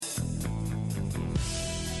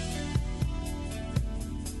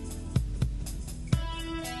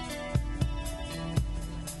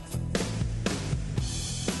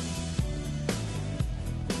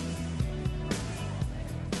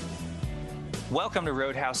Welcome to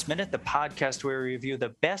Roadhouse Minute, the podcast where we review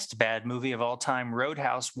the best bad movie of all time,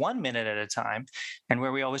 Roadhouse, 1 minute at a time, and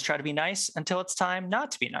where we always try to be nice until it's time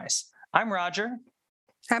not to be nice. I'm Roger.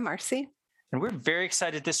 I'm Marcy. And we're very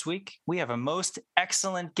excited this week. We have a most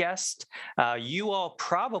excellent guest. You all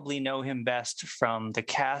probably know him best from the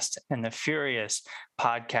Cast and the Furious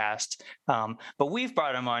podcast, but we've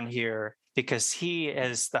brought him on here because he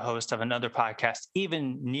is the host of another podcast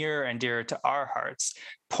even nearer and dearer to our hearts,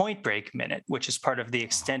 Point Break Minute, which is part of the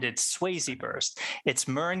extended Swayze burst. It's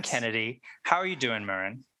Murren Kennedy. How are you doing,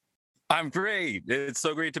 Murren? I'm great. It's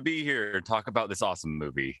so great to be here, talk about this awesome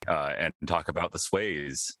movie, and talk about the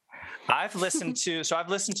Sways. I've listened to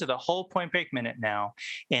the whole Point Break Minute now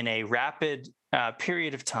in a rapid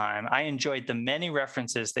period of time. I enjoyed the many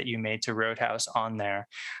references that you made to Roadhouse on there,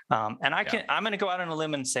 and I'm going to go out on a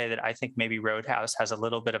limb and say that I think maybe Roadhouse has a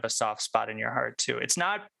little bit of a soft spot in your heart too. It's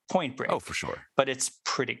not Point Break, for sure, but it's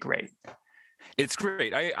pretty great. It's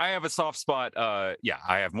great. I have a soft spot. I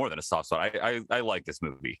have more than a soft spot. I like this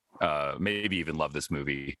movie. Maybe even love this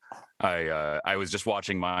movie. I was just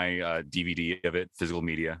watching my DVD of it, physical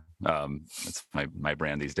media. That's my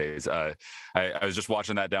brand these days. I was just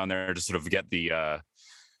watching that down there to sort of get the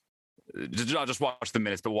not just watch the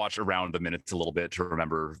minutes, but watch around the minutes a little bit to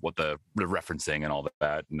remember what the referencing and all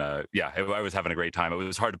that. And I was having a great time. It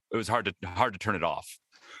was hard to turn it off.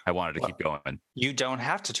 I wanted to keep going. You don't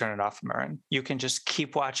have to turn it off, Murren. You can just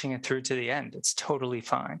keep watching it through to the end. It's totally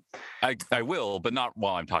fine. I will, but not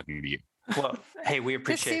while I'm talking to you. Well, hey, we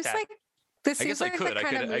appreciate that. I guess I could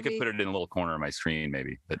put it in a little corner of my screen,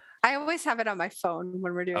 maybe. But I always have it on my phone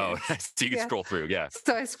when we're doing it. So you can scroll through, yeah.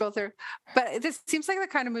 So I scroll through. But this seems like the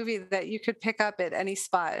kind of movie that you could pick up at any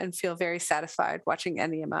spot and feel very satisfied watching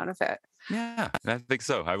any amount of it. Yeah, I think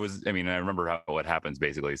so. I remember what happens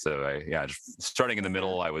basically. So just starting in the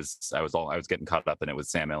middle, I was getting caught up in it with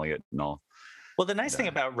Sam Elliott and all. Well, the nice thing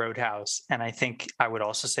about Roadhouse, and I think I would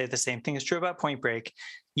also say the same thing is true about Point Break,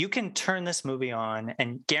 you can turn this movie on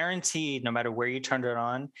and guaranteed, no matter where you turned it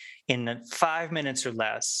on, in 5 minutes or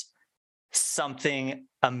less, something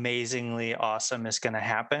amazingly awesome is going to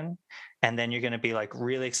happen. And then you're going to be like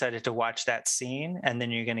really excited to watch that scene. And then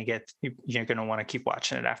you're going to want to keep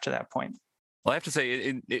watching it after that point. Well, I have to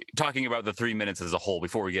say, talking about the 3 minutes as a whole,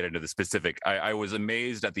 before we get into the specific, I was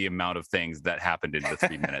amazed at the amount of things that happened in the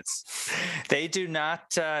 3 minutes. They do not.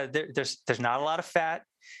 There's not a lot of fat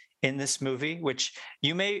in this movie, which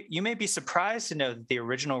you may be surprised to know that the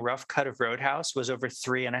original rough cut of Roadhouse was over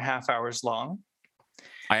 3.5 hours long.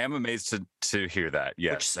 I am amazed to hear that.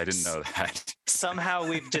 Yes, I didn't know that. Somehow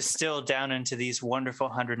we've distilled down into these wonderful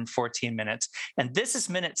 114 minutes. And this is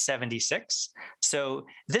minute 76. So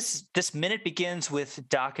this minute begins with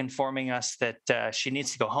Doc informing us that she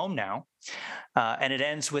needs to go home now. And it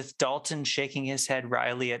ends with Dalton shaking his head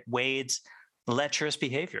wryly at Wade's lecherous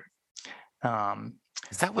behavior.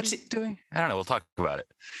 Is that what he's doing? I don't know. We'll talk about it.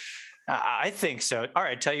 I think so. All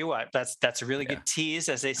right, tell you what, that's a really good tease,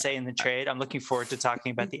 as they say in the trade. I'm looking forward to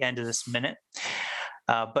talking about the end of this minute.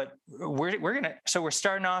 But we're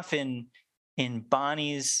starting off in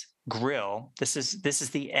Bonnie's grill. This is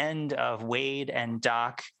the end of Wade and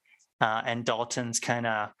Doc and Dalton's kind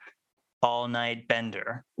of all night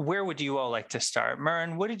bender. Where would you all like to start?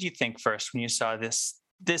 Murren, what did you think first when you saw this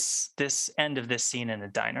end of this scene in the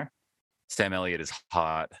diner? Sam Elliott is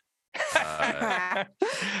hot. That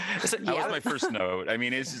was my first note. I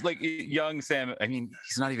mean, it's just like young Sam. I mean,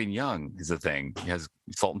 he's not even young is the thing. He has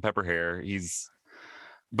salt and pepper hair.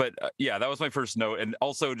 That was my first note. And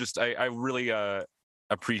also just, I really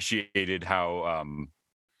appreciated how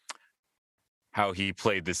he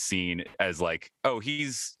played this scene as like, oh,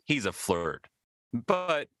 he's a flirt,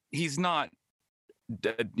 but he's not,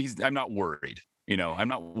 I'm not worried. I'm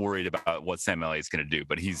not worried about what Sam Elliott's going to do,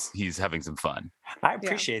 but he's having some fun. I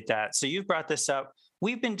appreciate that. So you brought this up.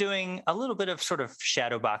 We've been doing a little bit of sort of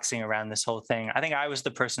shadow boxing around this whole thing. I think I was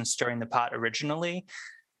the person stirring the pot originally,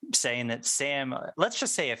 saying that Sam, let's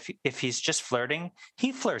just say if he's just flirting,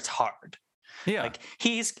 he flirts hard. Yeah, like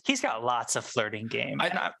he's got lots of flirting game.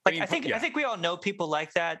 I think we all know people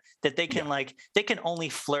like that they can they can only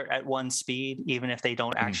flirt at one speed, even if they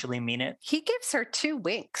don't actually mean it. He gives her 2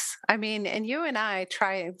 winks. I mean, and you and I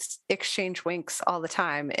try and exchange winks all the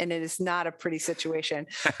time, and it is not a pretty situation.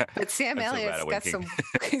 But Sam Elliott's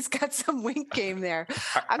got some wink game there.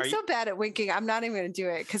 I'm so bad at winking. I'm not even going to do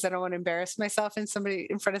it because I don't want to embarrass myself in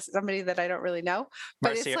front of somebody that I don't really know. But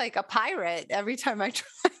Marcia, it's like a pirate every time I try.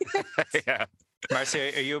 Yeah.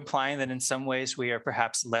 Marcy, are you implying that in some ways we are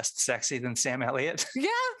perhaps less sexy than Sam Elliott? Yeah,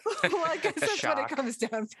 well, I guess that's what it comes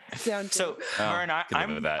down to. So, Mern,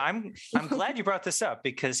 I'm glad you brought this up,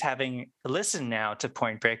 because having listened now to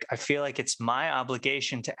Point Break, I feel like it's my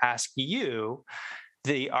obligation to ask you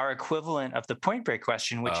our equivalent of the Point Break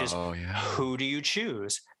question, which is, who do you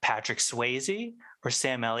choose, Patrick Swayze or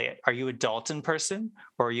Sam Elliott? Are you a Dalton person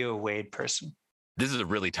or are you a Wade person? This is a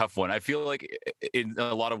really tough one. I feel like in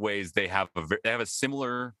a lot of ways they have a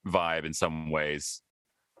similar vibe in some ways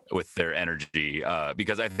with their energy,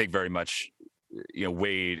 because I think very much,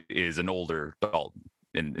 Wade is an older Dalton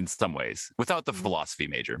in some ways, without the philosophy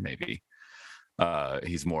major. Maybe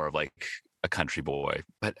he's more of like a country boy.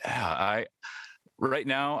 But right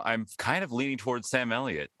now I'm kind of leaning towards Sam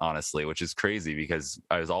Elliott, honestly, which is crazy because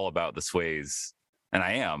I was all about the Sways. And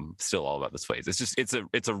I am still all about the Sways.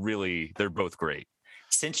 It's a really, they're both great.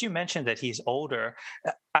 Since you mentioned that he's older,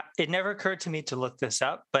 it never occurred to me to look this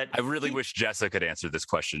up, but I really wish Jessa could answer this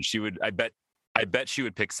question. She would, I bet she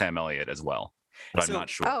would pick Sam Elliott as well, but I'm not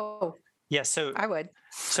sure. Oh, yeah. So I would.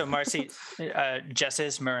 So Marcy, Jessa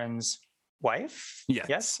is Murren's wife? Yes.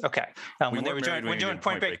 Yes. Okay. When they were doing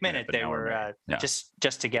Point Break Minute, they were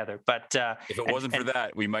just together. But if it wasn't for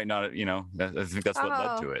that, we might not, I think that's what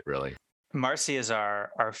led to it, really. Marcy is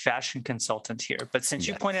our fashion consultant here, but since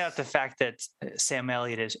you pointed out the fact that Sam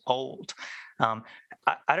Elliott is old, I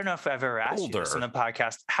don't know if I've ever asked you this on the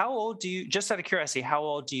podcast. How old do you, just out of curiosity, how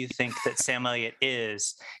old do you think that Sam Elliott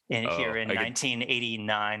is in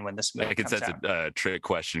 1989 when this movie comes out? I can sense a trick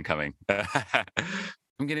question coming.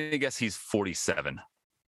 I'm going to guess he's 47.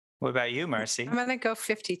 What about you, Marcy? I'm going to go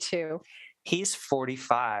 52. He's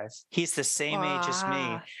 45. He's the same age as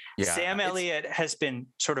me. Yeah, Sam Elliott has been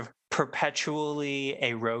sort of perpetually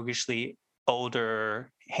a roguishly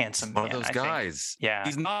older, handsome man. One of those guys. Yeah.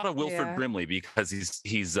 He's not a Wilford Brimley because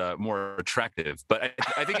he's more attractive, but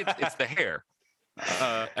I think it's the hair.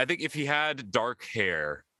 I think if he had dark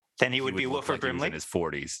hair, then he would be Wilford Brimley in his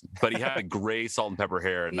 40s. But he had gray salt and pepper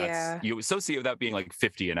hair, and that's you associate with that being like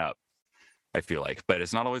 50 and up, I feel like, but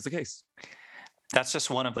it's not always the case. That's just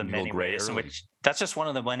one of the many ways in which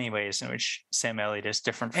Sam Elliott is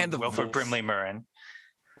different from Wilford Brimley Murren.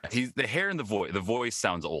 He's the hair and the voice. The voice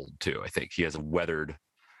sounds old too. I think he has a weathered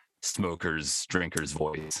drinker's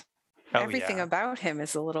voice. Everything about him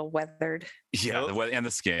is a little weathered. Yeah, the weather and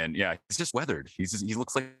the skin. Yeah, he's just weathered. He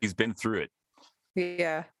looks like he's been through it.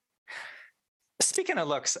 Yeah. Speaking of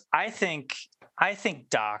looks, I think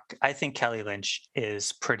Kelly Lynch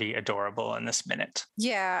is pretty adorable in this minute.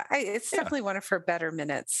 Yeah, it's definitely one of her better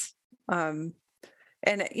minutes. And,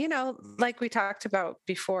 like we talked about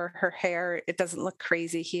before, her hair, it doesn't look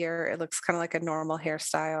crazy here. It looks kind of like a normal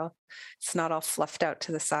hairstyle. It's not all fluffed out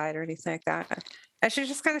to the side or anything like that. And she's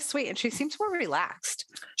just kind of sweet, and she seems more relaxed.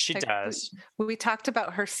 She does. We talked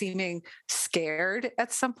about her seeming scared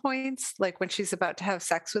at some points, like when she's about to have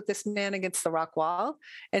sex with this man against the rock wall,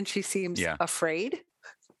 and she seems afraid.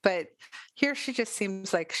 But here she just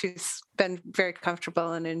seems like she's been very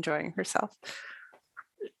comfortable and enjoying herself.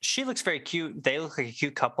 She looks very cute. They look like a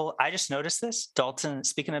cute couple. I just noticed this. Dalton,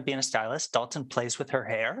 speaking of being a stylist, Dalton plays with her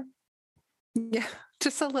hair. Yeah,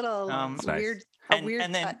 just a little weird,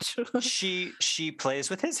 and then touch. she plays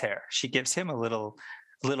with his hair. She gives him a little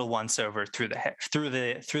once over through the hair, through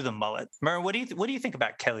the mullet. Murray, what do you think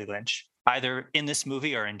about Kelly Lynch, either in this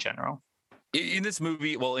movie or in general? In this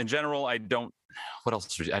movie, well, in general, I don't. What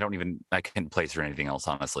else? I can't place her anything else,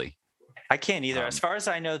 honestly. I can't either. As far as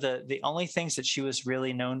I know, the only things that she was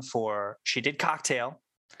really known for, she did Cocktail.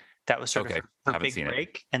 That was sort of her big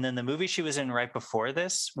break. And then the movie she was in right before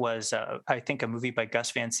this was, I think, a movie by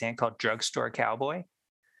Gus Van Sant called Drugstore Cowboy.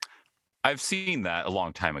 I've seen that a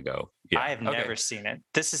long time ago. Yeah. I have never seen it.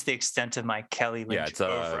 This is the extent of my Kelly Lynch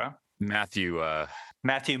oeuvre. Matthew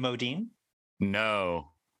Modine?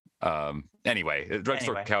 No. Anyway,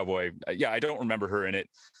 Drugstore Cowboy. I don't remember her in it.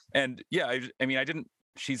 And I mean, I didn't.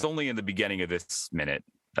 She's only in the beginning of this minute,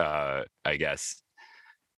 I guess.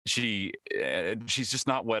 She's just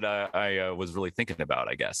not what I was really thinking about,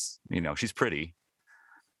 I guess. She's pretty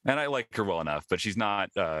and I like her well enough, but she's not,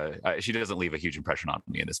 she doesn't leave a huge impression on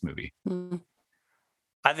me in this movie.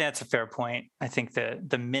 I think that's a fair point. I think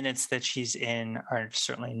the minutes that she's in are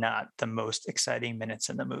certainly not the most exciting minutes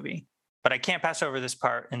in the movie, but I can't pass over this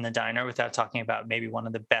part in the diner without talking about maybe one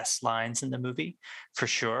of the best lines in the movie for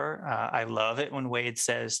sure. I love it when Wade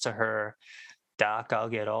says to her, "Doc, I'll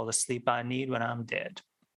get all the sleep I need when I'm dead."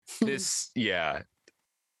 I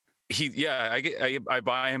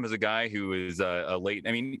buy him as a guy who is a late.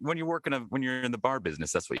 I mean, when you're in the bar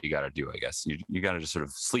business, that's what you got to do. I guess you got to just sort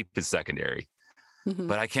of sleep is secondary.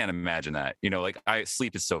 But I can't imagine that. Like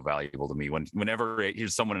sleep is so valuable to me. Whenever I hear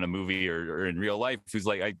someone in a movie or in real life who's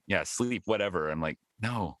like, sleep, whatever. I'm like,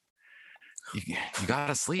 no, you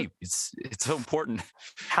gotta sleep. It's so important.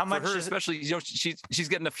 How for much her, is especially, she's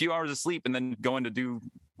getting a few hours of sleep and then going to do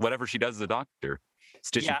whatever she does as a doctor,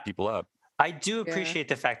 stitching people up. I do appreciate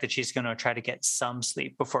the fact that she's going to try to get some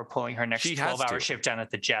sleep before pulling her next 12-hour shift down at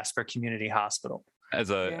the Jasper Community Hospital. As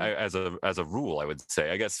a rule, I would say.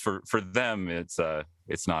 I guess for them, it's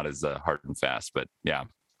not as hard and fast. But yeah,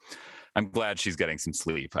 I'm glad she's getting some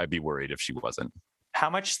sleep. I'd be worried if she wasn't. How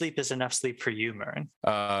much sleep is enough sleep for you, Murren?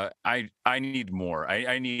 I need more.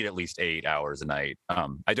 I need at least 8 hours a night.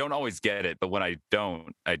 I don't always get it, but when I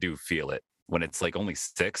don't, I do feel it. When it's like only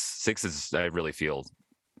six is, I really feel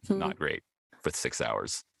not great for 6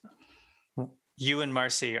 hours. You and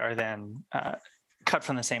Marcy are then cut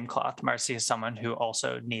from the same cloth. Marcy is someone who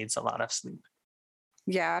also needs a lot of sleep.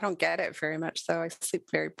 Yeah, I don't get it very much, though. I sleep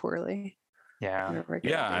very poorly. Yeah.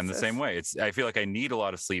 I'm the same way. I feel like I need a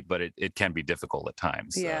lot of sleep, but it can be difficult at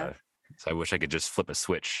times. Yeah. So I wish I could just flip a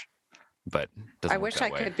switch, but I wish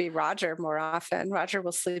I could be Roger more often. Roger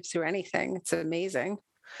will sleep through anything. It's amazing.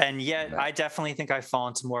 And yet I definitely think I fall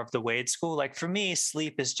into more of the Wade school. Like for me,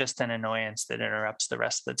 sleep is just an annoyance that interrupts the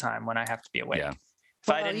rest of the time when I have to be awake.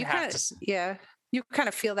 Yeah. You kind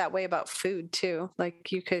of feel that way about food too.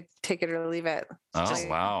 Like you could take it or leave it.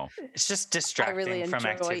 Wow. It's just distracting from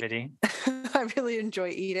activity. I really enjoy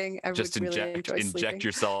eating. I just would really enjoy inject sleeping.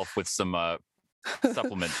 yourself with some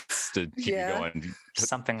supplements to keep you going.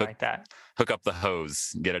 Something like that. Hook up the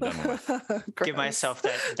hose, get it done with. Give myself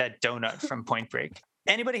that donut from Point Break.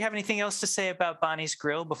 Anybody have anything else to say about Bonnie's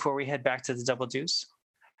Grill before we head back to the Double Deuce?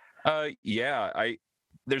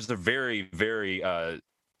 There's a very, very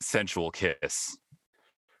sensual kiss.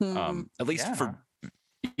 At least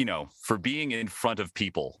for being in front of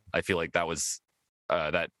people, I feel like that was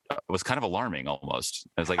kind of alarming almost.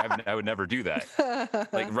 I was like, I would never do that.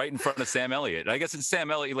 Like right in front of Sam Elliott. I guess it's Sam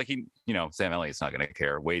Elliott. Like Sam Elliott's not going to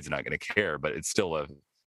care. Wade's not going to care. But it's still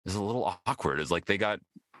it's a little awkward. It's like they got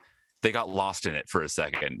lost in it for a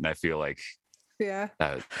second, and I feel like the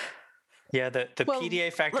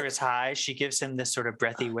PDA factor is high. She gives him this sort of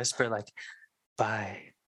breathy whisper, like,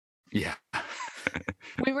 "Bye." Yeah.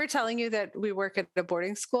 We were telling you that we work at a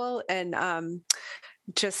boarding school, and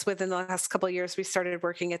just within the last couple of years, we started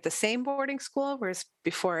working at the same boarding school, whereas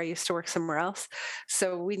before I used to work somewhere else.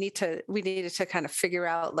 So we needed to kind of figure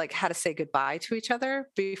out like how to say goodbye to each other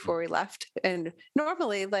before we left. And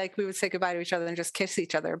normally, like we would say goodbye to each other and just kiss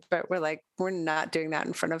each other, but we're not doing that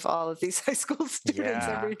in front of all of these high school students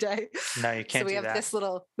every day. No, you can't. So we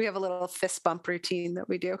have a little fist bump routine that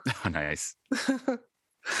we do. Oh, nice.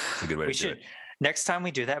 That's a good way to do it. Next time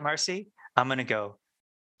we do that, Marcy, I'm gonna go,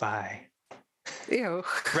 bye. Ew.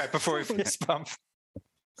 Right before we fist bump.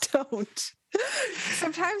 Don't.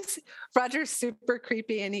 Sometimes Roger's super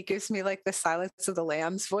creepy and he gives me like the Silence of the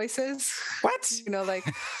Lambs voices. What?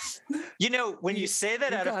 When you say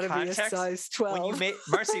that out of context, size 12. When you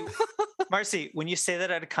Marcy, when you say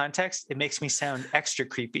that out of context, it makes me sound extra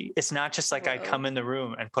creepy. It's not just like I come in the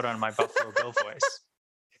room and put on my Buffalo Bill voice.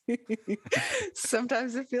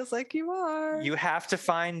 Sometimes it feels like you are. You have to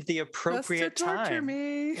find the appropriate just to torture time.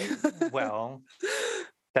 Me. Well,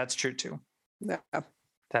 that's true too. Yeah.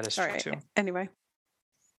 That is true too. Anyway.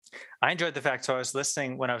 I enjoyed the fact. So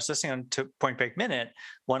when I was listening to Point Break Minute,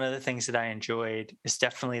 one of the things that I enjoyed is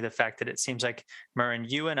definitely the fact that it seems like, Murren,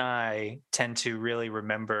 you and I tend to really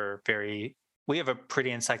remember we have a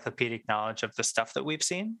pretty encyclopedic knowledge of the stuff that we've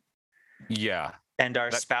seen. Yeah. And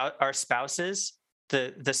our spouses,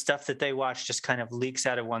 the stuff that they watch just kind of leaks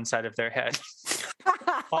out of one side of their head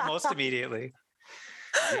almost immediately.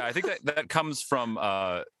 Yeah, I think that comes from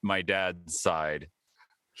my dad's side.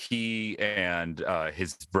 He and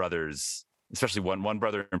his brothers, especially one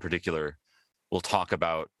brother in particular, will talk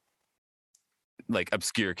about like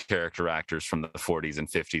obscure character actors from the 40s and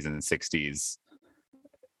 50s and 60s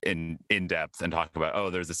in depth and talk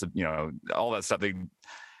about, there's this, all that stuff. And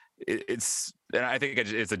I think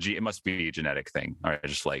it must be a genetic thing. All right,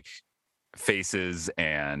 just like faces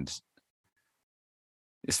and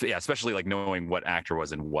especially like knowing what actor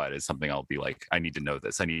was in what is something I'll be like, I need to know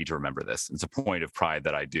this. I need to remember this. It's a point of pride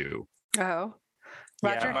that I do. Oh,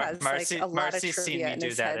 Roger has Marcy, like a lot Marcy's of seen me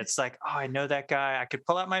do that. Head. It's like, I know that guy. I could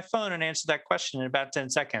pull out my phone and answer that question in about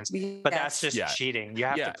 10 seconds. But that's just cheating. You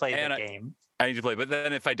have to play the game. I need to play. But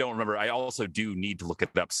then if I don't remember, I also do need to look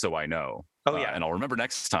it up so I know. And I'll remember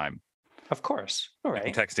next time. Of course. All right.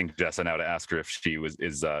 I'm texting Jessa now to ask her if she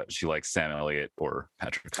likes Sam Elliott or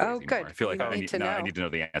Patrick Swayze. Oh, good. I feel like I need to know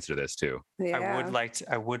the answer to this too. Yeah.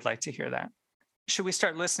 I would like to hear that. should we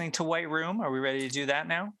start listening to White Room? Are we ready to do that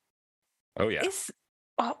now? Oh yeah.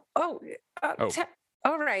 Oh, Oh.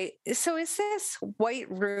 All right. So is this White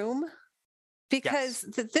Room? Because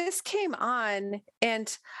this came on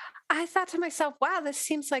and I thought to myself, wow, this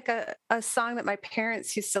seems like a song that my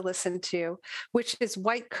parents used to listen to, which is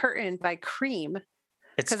White Curtain by Cream.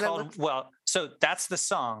 It's called, so that's the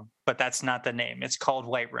song, but that's not the name. It's called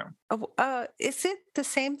White Room. Is it the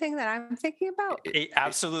same thing that I'm thinking about?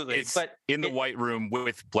 Absolutely. It's but in the white room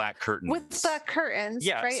with black curtains. With black curtains,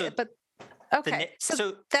 yeah, right? So but okay,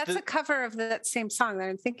 so that's a cover of that same song that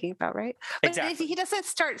I'm thinking about, right? But exactly. He doesn't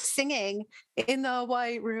start singing in the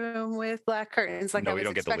white room with black curtains like I was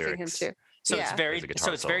expecting him to. So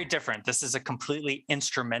it's very different. This is a completely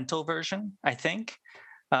instrumental version, I think.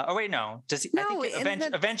 Oh wait, no. Does he? No, I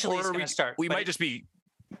think eventually he's going to start. We might just be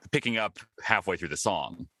picking up halfway through the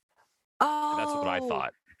song. Oh, that's what I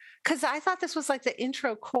thought. Because I thought this was like the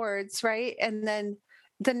intro chords, right? And then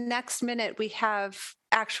the next minute we have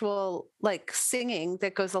actual like singing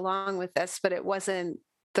that goes along with this, but it wasn't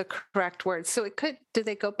the correct words. So it could. Do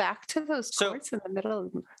they go back to those chords in the middle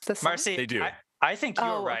of the song? Marcy, they do. I think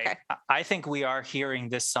you're right. Okay. I think we are hearing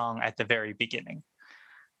this song at the very beginning.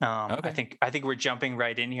 Okay. I think we're jumping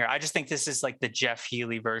right in here. I just think this is like the Jeff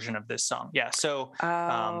Healey version of this song. Yeah. So,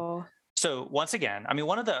 so once again, I mean,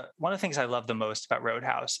 one of the things I love the most about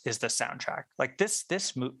Roadhouse is the soundtrack. Like this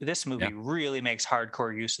movie really makes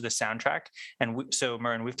hardcore use of the soundtrack. And so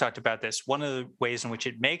Myrn, we've talked about this. One of the ways in which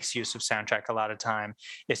it makes use of soundtrack a lot of time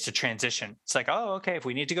is to transition. It's like, oh, okay, if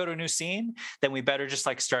we need to go to a new scene, then we better just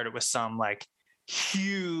like start it with some like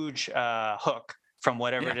huge hook from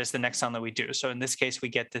whatever it is the next song that we do. So in this case, we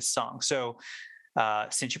get this song. So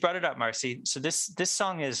since you brought it up, Marcy, so this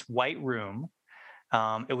song is White Room.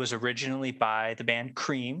 It was originally by the band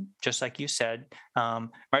Cream, just like you said.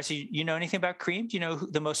 Marcy, you know anything about Cream? Do you know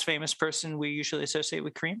who the most famous person we usually associate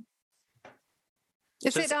with Cream?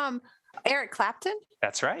 Is it Eric Clapton?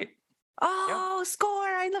 That's right. Oh, score!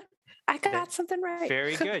 I got something right.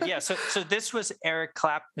 Very good. Yeah. So this was Eric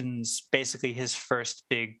Clapton's basically his first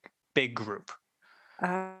big group.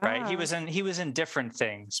 Right. He was in different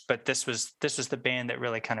things, but this was the band that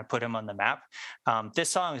really kind of put him on the map. This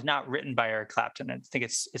song is not written by Eric Clapton. I think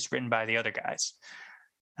it's written by the other guys.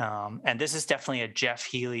 And this is definitely a Jeff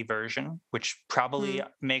Healey version, which probably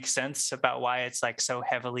makes sense about why it's like so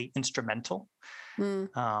heavily instrumental.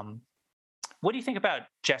 What do you think about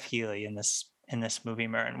Jeff Healey in this movie,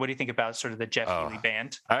 Myrn? What do you think about sort of the Jeff Healey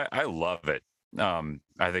band? I love it.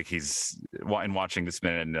 I think he's in watching this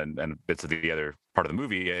minute and bits of the other part of the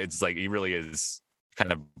movie. It's like he really is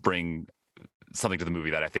kind of bring something to the movie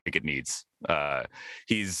that I think it needs.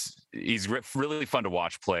 He's really fun to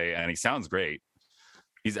watch play, and he sounds great.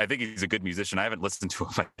 I think he's a good musician. I haven't listened to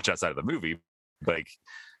him much outside of the movie, but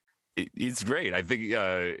it's great. I think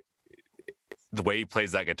the way he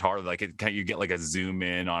plays that guitar, like you get like a zoom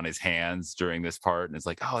in on his hands during this part, and it's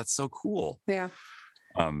like, oh, that's so cool. Yeah.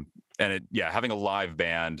 And having a live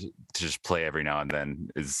band to just play every now and then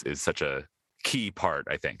is such a key part,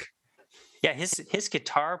 I think. Yeah, his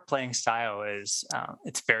guitar playing style is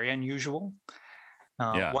it's very unusual.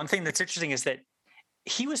 One thing that's interesting is that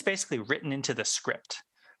he was basically written into the script.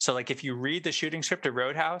 So like if you read the shooting script of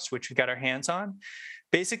Roadhouse, which we got our hands on,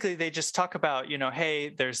 basically they just talk about, hey,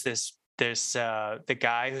 there's the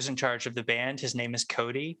guy who's in charge of the band. His name is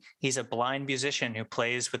Cody. He's a blind musician who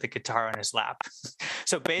plays with a guitar on his lap.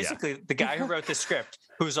 So basically, the guy who wrote the script,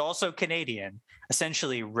 who's also Canadian,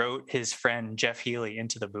 essentially wrote his friend Jeff Healey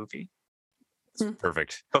into the movie.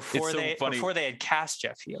 Perfect. Before they had cast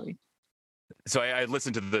Jeff Healey. So I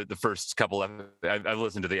listened to the first couple of. I've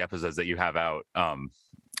listened to the episodes that you have out,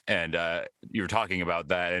 and you were talking about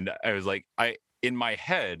that, and I was like, in my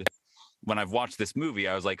head, when I've watched this movie,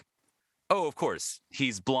 I was like, oh, of course,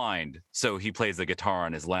 he's blind, so he plays the guitar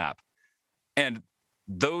on his lap. And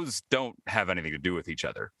those don't have anything to do with each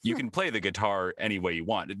other. You can play the guitar any way you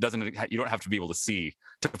want. You don't have to be able to see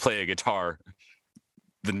to play a guitar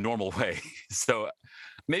the normal way. So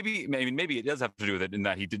maybe it does have to do with it in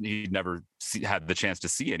that he never had the chance to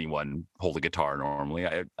see anyone hold a guitar normally.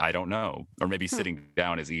 I don't know. Or maybe sitting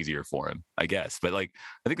down is easier for him, I guess. But like,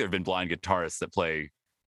 I think there have been blind guitarists that play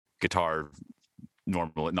guitar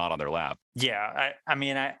normal, not on their lap. Yeah, I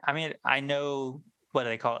mean, I know, what do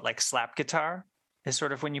they call it? Like slap guitar is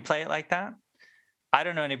sort of when you play it like that. I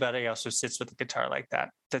don't know anybody else who sits with a guitar like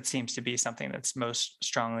that. That seems to be something that's most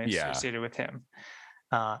strongly associated with him.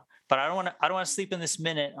 But I don't want to sleep in this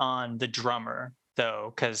minute on the drummer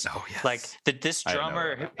though, because this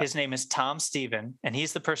drummer, his name is Tom Steven, and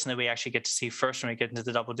he's the person that we actually get to see first when we get into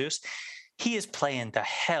the Double Deuce. He is playing the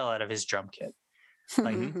hell out of his drum kit.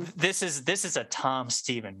 Like this is a Tom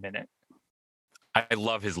Steven minute. I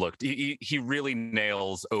love his look. He really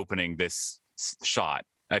nails opening this shot.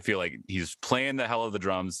 I feel like he's playing the hell of the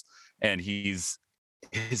drums, and his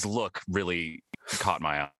look really caught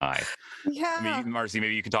my eye. Yeah. I mean, Marcy,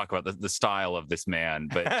 maybe you can talk about the style of this man,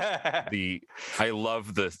 but I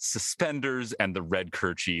love the suspenders and the red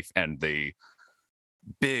kerchief and the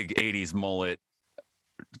big 80s mullet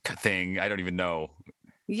thing. I don't even know.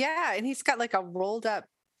 Yeah, and he's got like a rolled up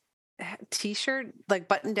t-shirt, like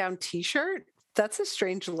button down t-shirt. That's a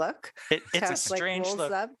strange look. It's a strange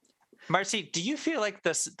look. Up. Marcy, do you feel like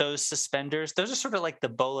those suspenders, those are sort of like the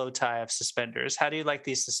bolo tie of suspenders. How do you like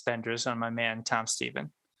these suspenders on my man, Tom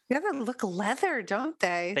Steven? Yeah, they look leather, don't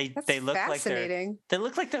they? They look fascinating. They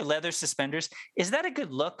look like they're leather suspenders. Is that a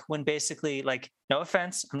good look when basically, like, no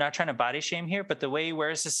offense, I'm not trying to body shame here, but the way he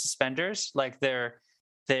wears his suspenders, like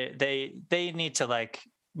they need to like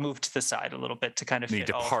move to the side a little bit to kind of fit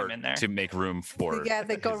all of them in there to make room for. Yeah,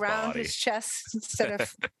 they go around his chest instead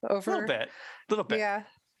of over. A little bit. Yeah.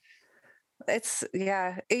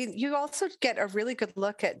 You also get a really good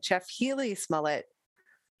look at Jeff Healey's mullet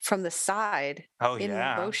from the side in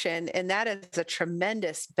motion, and that is a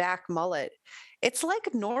tremendous back mullet. It's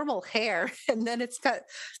like normal hair, and then it's got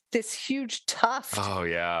this huge tuft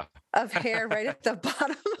of hair right at the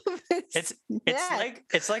bottom of its neck.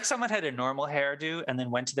 It's like someone had a normal hairdo and then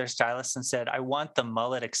went to their stylist and said, I want the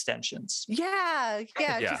mullet extensions. Yeah,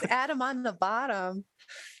 just add them on the bottom.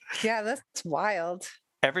 Yeah, that's wild.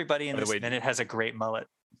 Everybody in this minute has a great mullet.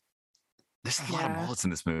 There's a lot of mullets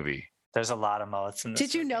in this movie. There's a lot of mullets in this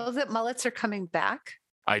Did you know that mullets are coming back?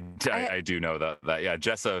 I do know that. Yeah,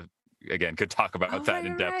 Jessa again could talk about that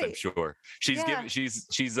in depth. I'm sure she's done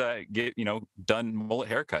mullet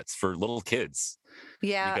haircuts for little kids.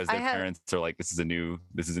 Yeah, because their parents are like, this is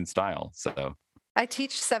in style. So I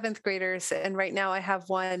teach 7th graders, and right now I have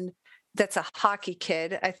one that's a hockey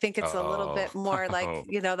kid. I think it's a little bit more like,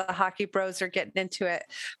 the hockey bros are getting into it,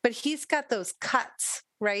 but he's got those cuts,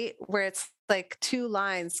 right? Where it's like 2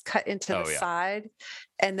 lines cut into the side,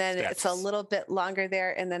 and then it's a little bit longer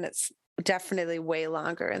there, and then it's definitely way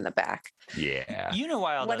longer in the back. Yeah. You know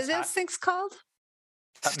why what are those things called?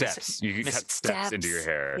 Steps. You can cut steps into your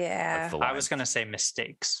hair. Yeah. I was going to say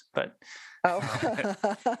mistakes, but I was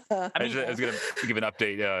going to give an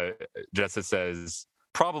update. Jessa says,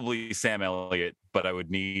 probably Sam Elliott, but I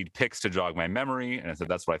would need pics to jog my memory. And I said,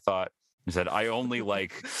 that's what I thought. He said, I only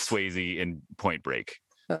like Swayze in Point Break.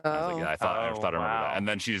 I was like, I thought I remember that. And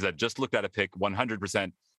then she said, just looked at a pic,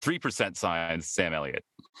 100%, 3% signs, Sam Elliott.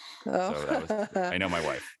 So I know my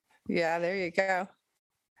wife. Yeah, there you go.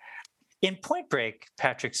 In Point Break,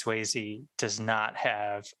 Patrick Swayze does not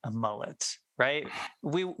have a mullet, right?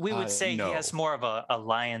 We would say he has more of a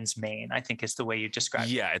lion's mane, I think is the way you describe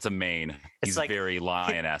it. Yeah, it's a mane. He's like very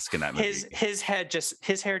lion-esque in that movie. His hair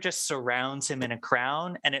just surrounds him in a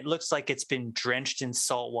crown, and it looks like it's been drenched in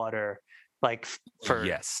salt water like for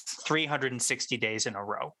 360 days in a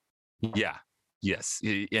row. Yeah. Yes.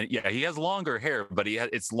 He has longer hair, but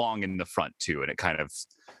it's long in the front too, and it kind of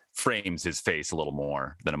frames his face a little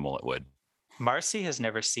more than a mullet would. Marcy has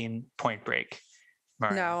never seen Point Break.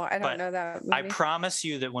 Mariah, no, I don't know that movie. I promise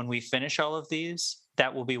you that when we finish all of these,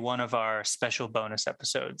 that will be one of our special bonus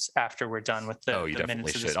episodes after we're done with the you the definitely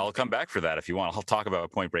minutes. Should. I'll come back for that if you want. I'll talk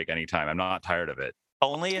about Point Break anytime. I'm not tired of it.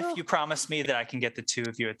 Only if you promise me that I can get the 2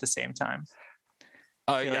 of you at the same time.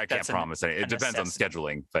 I can't promise anything. It depends on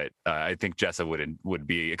scheduling, but I think Jessa would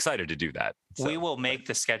be excited to do that. So, we will make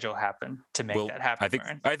the schedule happen to make that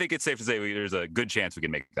happen. I think it's safe to say there's a good chance we can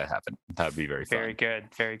make that happen. That would be very fun. Very good.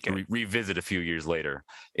 Very good. Revisit a few years later.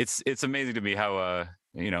 It's amazing to me how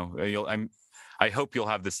I hope you'll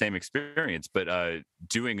have the same experience, but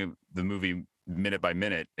doing the movie minute by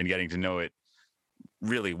minute and getting to know it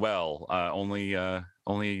really well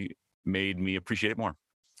only made me appreciate it more.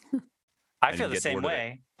 I feel the same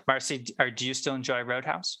way. Marcy, do you still enjoy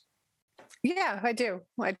Roadhouse? Yeah, I do.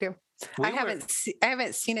 I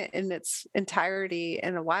haven't seen it in its entirety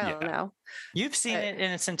in a while now. You've seen it in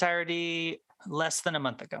its entirety less than a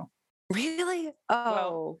month ago. Really?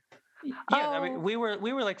 Oh. Well, I mean, we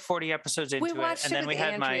were like 40 episodes into it, and then we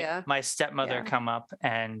had my stepmother come up,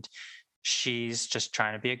 and she's just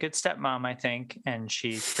trying to be a good stepmom, I think, and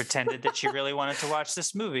she pretended that she really wanted to watch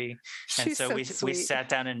this movie, and so we sat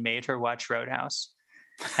down and made her watch Roadhouse.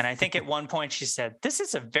 And I think at one point she said, "This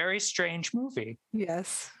is a very strange movie."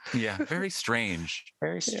 Yes. Yeah, very strange.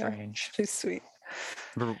 Very strange. She's sweet.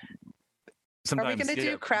 Sometimes, are we going to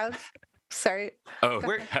do crowd? Sorry. Oh,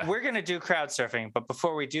 we're going to do crowd surfing, but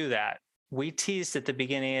before we do that, we teased at the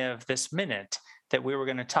beginning of this minute that we were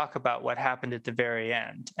going to talk about what happened at the very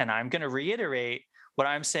end. And I'm going to reiterate what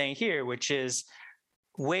I'm saying here, which is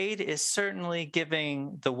Wade is certainly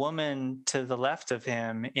giving the woman to the left of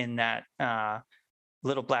him in that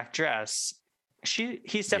little black dress.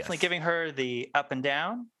 He's definitely giving her the up and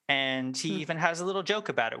down, and he even has a little joke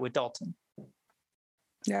about it with Dalton.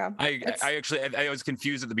 Yeah. I was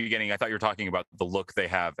confused at the beginning. I thought you were talking about the look they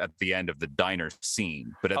have at the end of the diner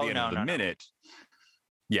scene, but at the end of the minute,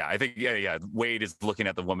 I think Wade is looking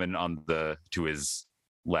at the woman to his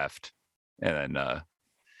left, and then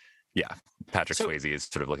Patrick Swayze is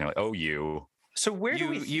sort of looking like, oh, you. So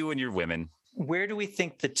you and your women. Where do we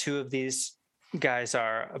think the two of these guys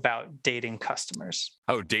are about dating customers?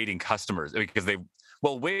 Oh, dating customers, because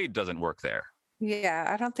Wade doesn't work there. Yeah,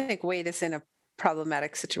 I don't think Wade is in a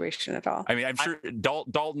problematic situation at all. I mean, I'm sure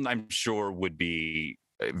Dalton, I'm sure, would be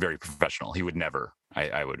very professional. He would never,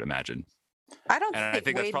 I would imagine. I don't and think I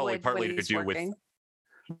think Wade that's probably would partly to do working.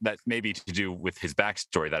 with that, maybe to do with his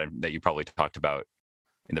backstory that you probably talked about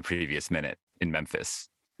in the previous minute in Memphis.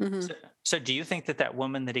 Mm-hmm. So do you think that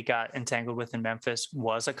woman that he got entangled with in Memphis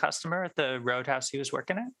was a customer at the roadhouse he was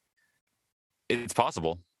working at? It's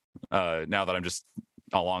possible. Now that I'm just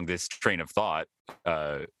along this train of thought,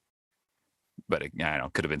 but I don't know,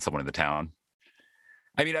 could have been someone in the town.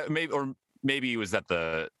 I mean, maybe it was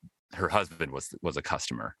that her husband was a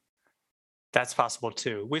customer. That's possible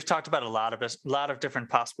too. We've talked about a lot of different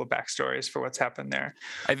possible backstories for what's happened there.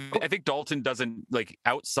 I think Dalton doesn't, like,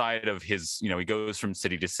 outside of his, he goes from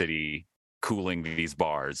city to city cooling these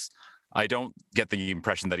bars. I don't get the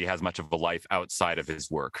impression that he has much of a life outside of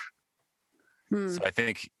his work. So I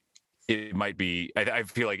think it might be, I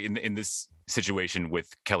feel like in this situation with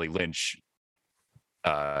Kelly Lynch,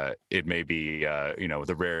 it may be,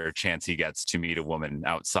 the rare chance he gets to meet a woman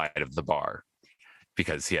outside of the bar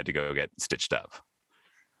because he had to go get stitched up.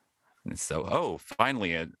 And so,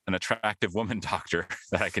 finally an attractive woman doctor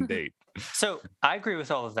that I can date. So I agree with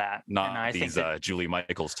all of that. Not and I these think that, Julie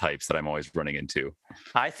Michaels types that I'm always running into.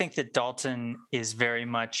 I think that Dalton is very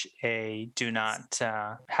much a do not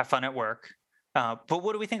have fun at work. But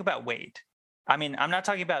what do we think about Wade? I mean, I'm not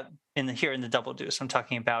talking about here in the Double Deuce. I'm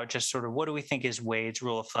talking about just sort of what do we think is Wade's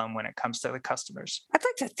rule of thumb when it comes to the customers? I'd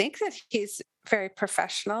like to think that he's very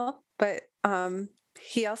professional, but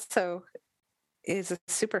he also is a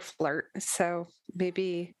super flirt. So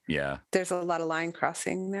maybe there's a lot of line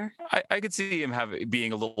crossing there. I could see him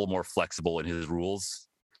being a little more flexible in his rules.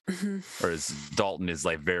 Mm-hmm. Whereas Dalton is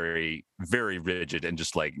like very, very rigid and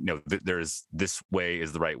just like, there's this way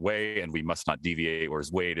is the right way and we must not deviate.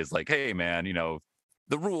 Whereas Wade is like, hey man,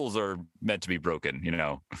 the rules are meant to be broken,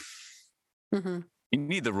 Mm-hmm. You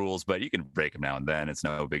need the rules, but you can break them now and then. It's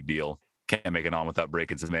no big deal. Can't make it on without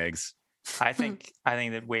breaking some eggs. I think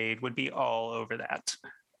that Wade would be all over that.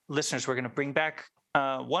 Listeners, we're going to bring back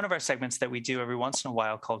one of our segments that we do every once in a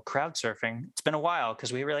while called crowd surfing. It's been a while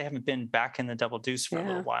because we really haven't been back in the Double Deuce for a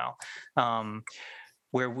little while,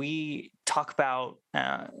 where we talk about,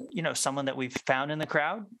 someone that we've found in the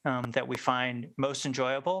crowd that we find most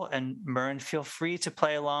enjoyable. And Murren, feel free to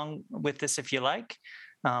play along with this if you like.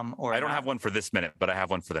 Or I don't have one for this minute, but I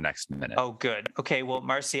have one for the next minute. Oh, good. Okay. Well,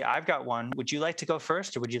 Marcy, I've got one. Would you like to go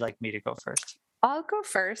first or would you like me to go first? I'll go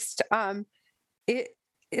first.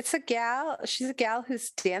 It's a gal. She's a gal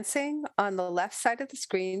who's dancing on the left side of the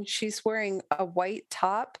screen. She's wearing a white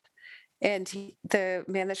top, and the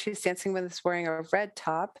man that she's dancing with is wearing a red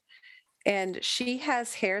top. And she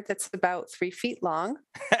has hair that's about 3 feet long,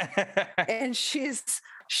 and she's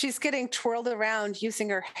getting twirled around using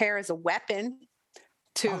her hair as a weapon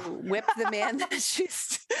to whip the man that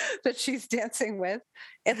she's dancing with.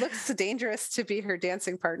 It looks dangerous to be her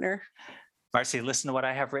dancing partner. Marcy, listen to what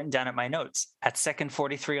I have written down at my notes. At second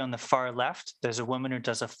 43 on the far left, there's a woman who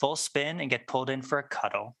does a full spin and get pulled in for a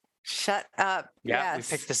cuddle. Shut up. Yeah,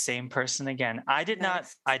 yes. We picked the same person again. I did not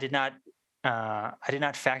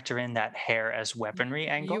factor in that hair as weaponry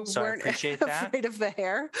angle, so I appreciate that. Afraid of the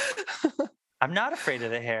hair? I'm not afraid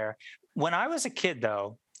of the hair. When I was a kid,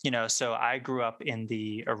 though, so I grew up in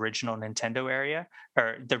the original Nintendo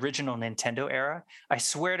era. I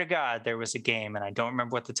swear to God, there was a game, and I don't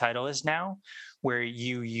remember what the title is now, where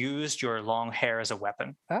you used your long hair as a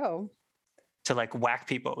weapon. Oh. To like whack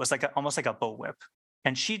people. It was like almost like a bullwhip.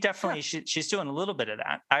 And she definitely, she's doing a little bit of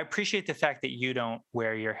that. I appreciate the fact that you don't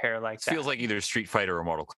wear your hair like that. Feels like either Street Fighter or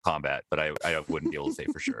Mortal Kombat, but I wouldn't be able to say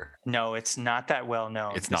for sure. No, it's not that well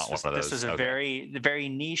known. It's not one of those. This was a very, very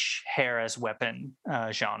niche hair as weapon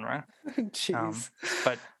genre. Jeez.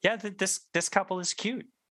 But yeah, this couple is cute.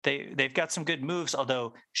 They've got some good moves,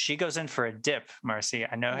 although she goes in for a dip, Marcy.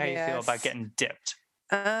 I know how you feel about getting dipped.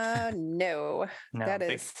 No, that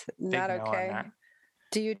is not okay.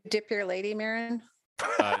 Do you dip your lady, Maren?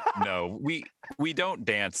 No, we don't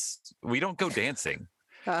dance. We don't go dancing.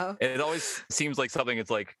 Oh. It always seems like something.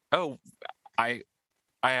 It's like, oh, I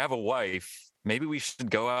have a wife. Maybe we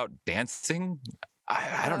should go out dancing.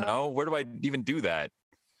 I don't know. Where do I even do that?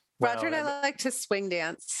 Roger and I like to swing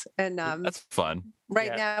dance, and that's fun.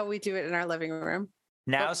 Right now, we do it in our living room.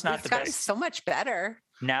 Now's not the best. So much better.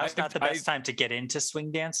 Now's not the best time to get into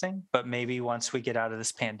swing dancing, but maybe once we get out of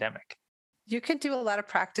this pandemic. You can do a lot of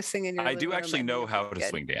practicing in your living room. I do actually know how to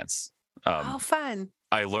swing dance. Fun.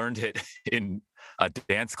 I learned it in a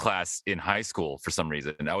dance class in high school for some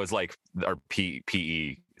reason. I was like our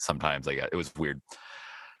PE sometimes. It was weird.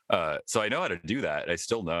 So I know how to do that. I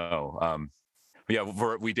still know. But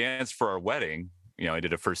yeah, we danced for our wedding. I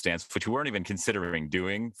did a first dance, which we weren't even considering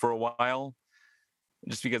doing for a while,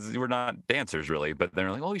 just because we're not dancers really. But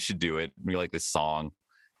they're like, well, we should do it. We like this song.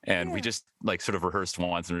 And we just sort of rehearsed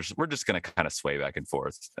once, and we're just going to kind of sway back and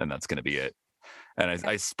forth, and that's going to be it. And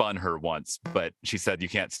I spun her once, but she said, you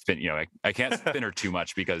can't spin, I can't spin her too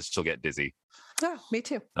much because she'll get dizzy. Oh, me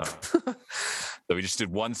too. So we just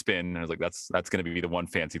did one spin, and I was like, that's going to be the one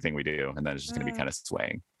fancy thing we do. And then it's just going to be kind of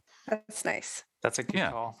swaying. That's nice. That's a good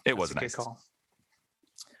call. It was a nice call.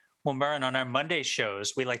 Well, Murren, on our Monday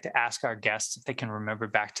shows, we like to ask our guests if they can remember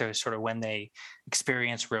back to sort of when they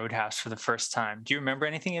experienced Roadhouse for the first time. Do you remember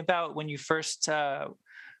anything about when you first got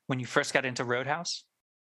into Roadhouse?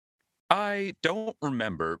 I don't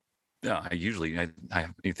remember. I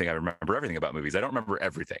think I remember everything about movies. I don't remember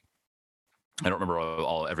everything. I don't remember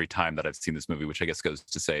every time that I've seen this movie, which I guess goes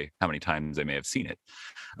to say how many times I may have seen it.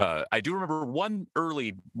 I do remember one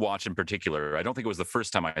early watch in particular. I don't think it was the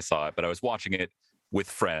first time I saw it, but I was watching it with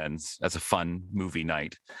friends as a fun movie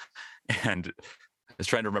night, and I was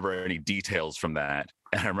trying to remember any details from that.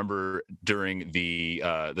 And I remember during the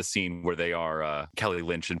scene where they are Kelly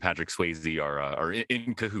Lynch and Patrick Swayze are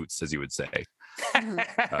in cahoots, as you would say.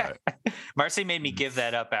 Marcy made me give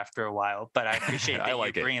that up after a while, but I appreciate that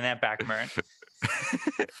you bringing that back, Murren.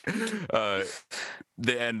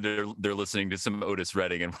 They're listening to some Otis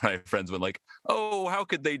Redding, and my friends went like, "Oh, how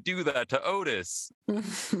could they do that to Otis?"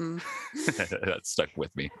 That stuck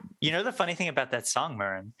with me. The funny thing about that song,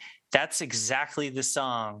 Murren, that's exactly the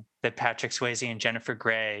song that Patrick Swayze and Jennifer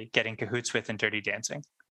Grey get in cahoots with in Dirty Dancing.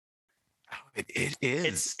 It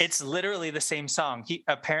is. It's literally the same song.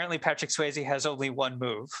 Apparently Patrick Swayze has only one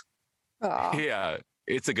move. Aww. Yeah,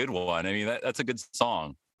 it's a good one. I mean, that's a good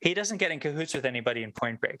song. He doesn't get in cahoots with anybody in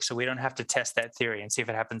Point Break, so we don't have to test that theory and see if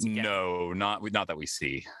it happens again. No, not that we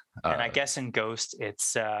see. And I guess in Ghost,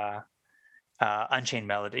 it's Unchained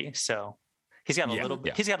Melody. So he's got a little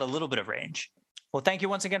bit. He's got a little bit of range. Well, thank you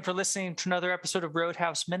once again for listening to another episode of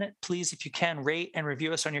Roadhouse Minute. Please, if you can, rate and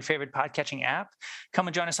review us on your favorite podcatching app. Come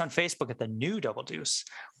and join us on Facebook at The New Double Deuce.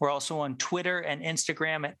 We're also on Twitter and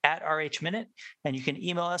Instagram at RH Minute, and you can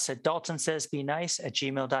email us at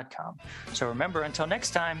daltonsaysbenice@gmail.com. So remember, until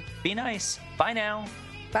next time, be nice. Bye now.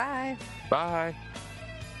 Bye. Bye.